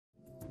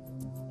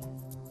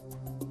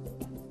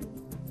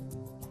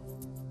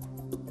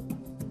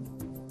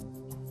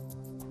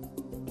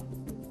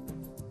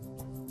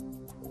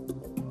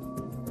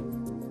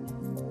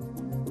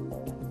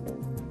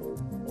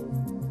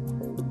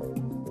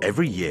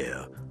Every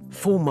year,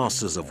 4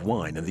 masters of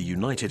wine in the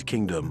United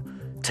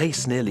Kingdom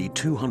taste nearly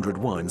 200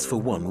 wines for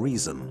one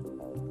reason.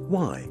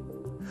 Why?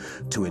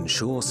 To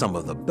ensure some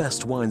of the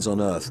best wines on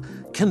earth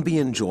can be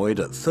enjoyed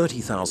at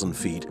 30,000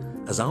 feet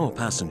as our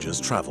passengers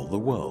travel the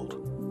world.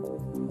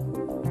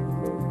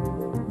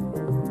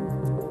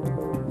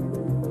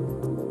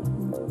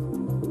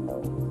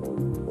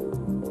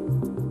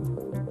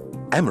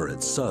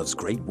 Emirates serves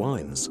great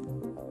wines.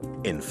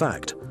 In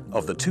fact,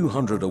 of the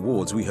 200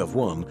 awards we have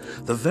won,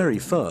 the very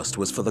first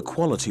was for the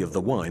quality of the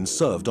wine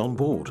served on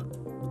board.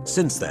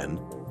 Since then,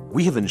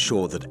 we have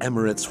ensured that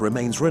Emirates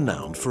remains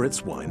renowned for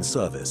its wine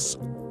service.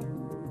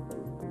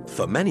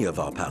 For many of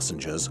our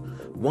passengers,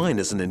 wine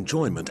is an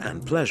enjoyment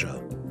and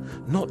pleasure,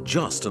 not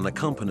just an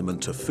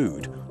accompaniment to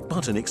food,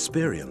 but an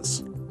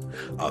experience.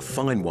 A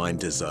fine wine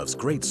deserves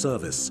great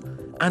service,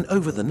 and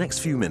over the next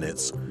few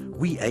minutes,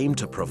 we aim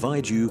to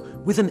provide you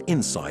with an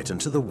insight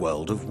into the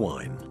world of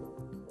wine.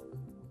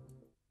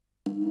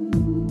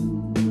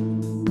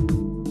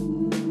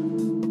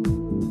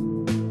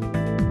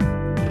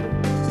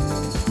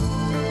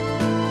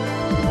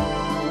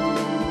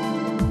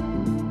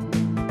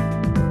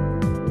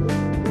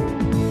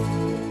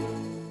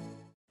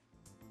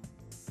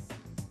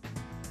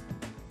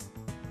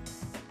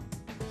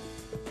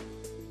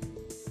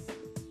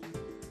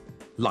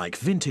 Like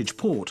vintage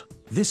port,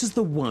 this is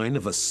the wine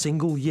of a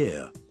single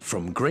year,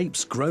 from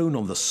grapes grown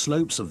on the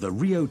slopes of the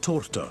Rio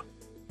Torto.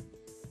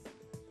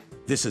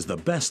 This is the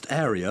best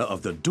area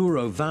of the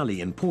Douro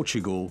Valley in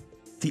Portugal,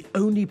 the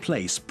only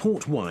place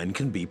port wine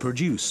can be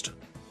produced.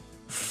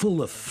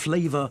 Full of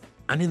flavour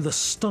and in the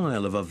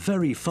style of a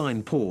very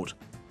fine port,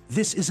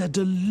 this is a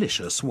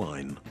delicious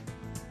wine.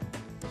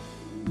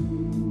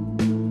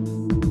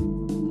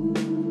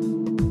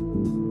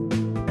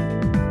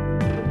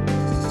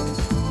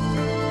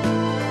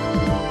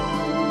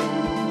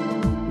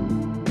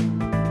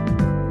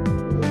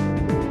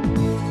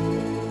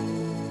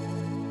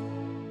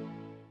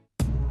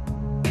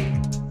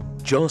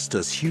 Just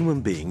as human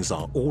beings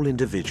are all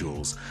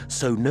individuals,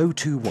 so no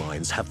two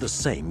wines have the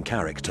same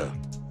character.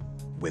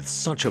 With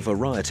such a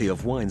variety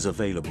of wines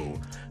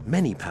available,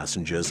 many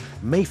passengers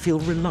may feel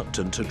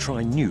reluctant to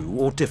try new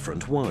or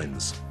different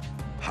wines.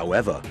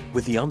 However,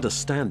 with the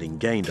understanding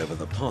gained over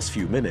the past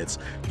few minutes,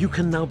 you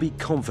can now be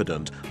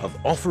confident of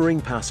offering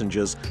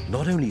passengers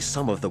not only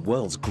some of the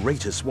world's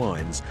greatest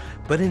wines,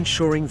 but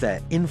ensuring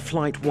their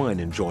in-flight wine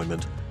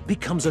enjoyment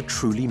becomes a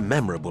truly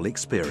memorable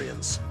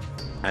experience.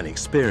 An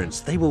experience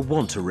they will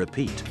want to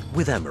repeat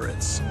with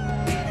Emirates.